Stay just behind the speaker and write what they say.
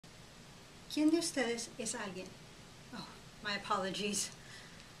¿Quién de ustedes es alguien? Oh, my apologies.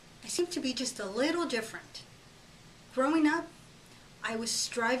 I seem to be just a little different. Growing up, I was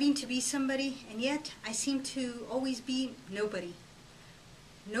striving to be somebody, and yet I seemed to always be nobody.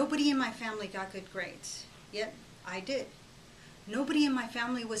 Nobody in my family got good grades, yet I did. Nobody in my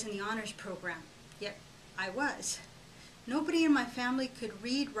family was in the honors program, yet I was. Nobody in my family could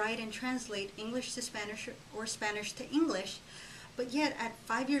read, write, and translate English to Spanish or Spanish to English, but yet at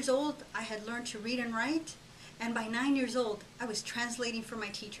 5 years old, I had learned to read and write, and by 9 years old, I was translating for my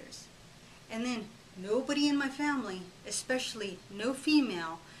teachers. And then nobody in my family, especially no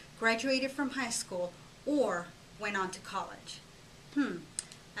female, graduated from high school or went on to college.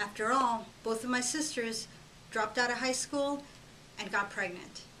 After all, both of my sisters dropped out of high school and got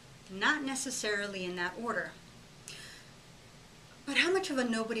pregnant. Not necessarily in that order. But how much of a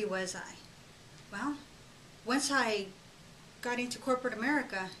nobody was I? Well, once I got into corporate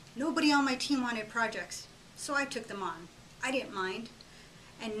America, nobody on my team wanted projects, so I took them on. I didn't mind.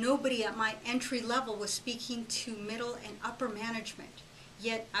 And nobody at my entry level was speaking to middle and upper management,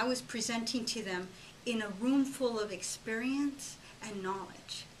 yet I was presenting to them in a room full of experience and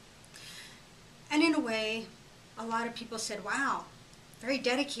knowledge. And in a way, a lot of people said, wow, very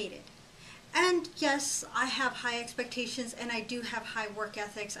dedicated. And yes, I have high expectations and I do have high work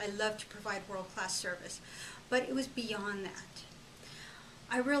ethics. I love to provide world-class service. But it was beyond that.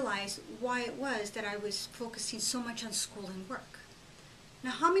 I realized why it was that I was focusing so much on school and work.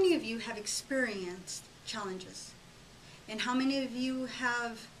 Now, how many of you have experienced challenges? And how many of you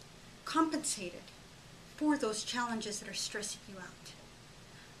have compensated for those challenges that are stressing you out?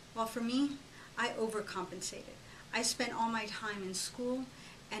 Well, for me, I overcompensated. I spent all my time in school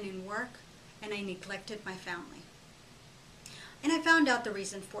and in work, and I neglected my family. And I found out the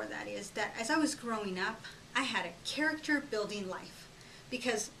reason for that is that as I was growing up, I had a character-building life,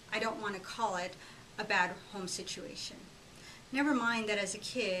 because I don't want to call it a bad home situation. Never mind that as a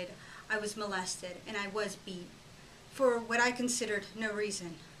kid, I was molested and I was beat for what I considered no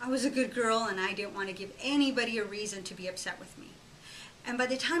reason. I was a good girl and I didn't want to give anybody a reason to be upset with me. And by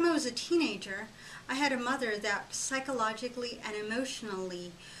the time I was a teenager, I had a mother that psychologically and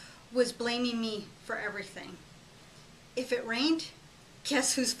emotionally was blaming me for everything. If it rained,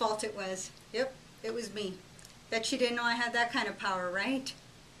 guess whose fault it was? Yep, it was me. Bet you didn't know I had that kind of power, right?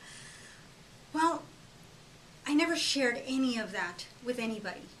 Well, I never shared any of that with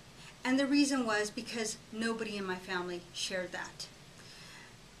anybody. And the reason was because nobody in my family shared that.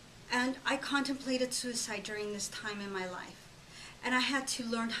 And I contemplated suicide during this time in my life. And I had to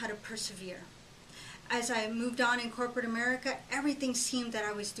learn how to persevere. As I moved on in corporate America, everything seemed that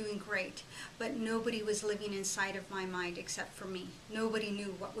I was doing great, but nobody was living inside of my mind except for me. Nobody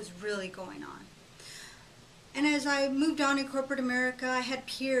knew what was really going on. And as I moved on in corporate America, I had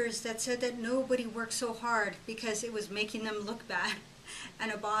peers that said that nobody worked so hard because it was making them look bad, and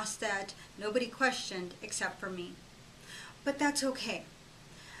a boss that nobody questioned except for me. But that's okay.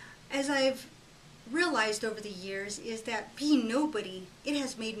 As I've realized over the years is that being nobody, it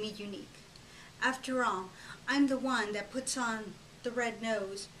has made me unique. After all, I'm the one that puts on the red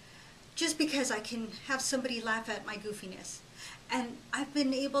nose just because I can have somebody laugh at my goofiness. And I've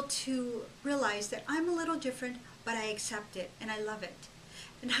been able to realize that I'm a little different, but I accept it and I love it.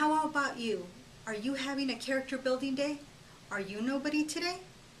 And how about you? Are you having a character building day? Are you nobody today?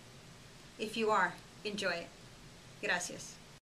 If you are, enjoy it. Gracias.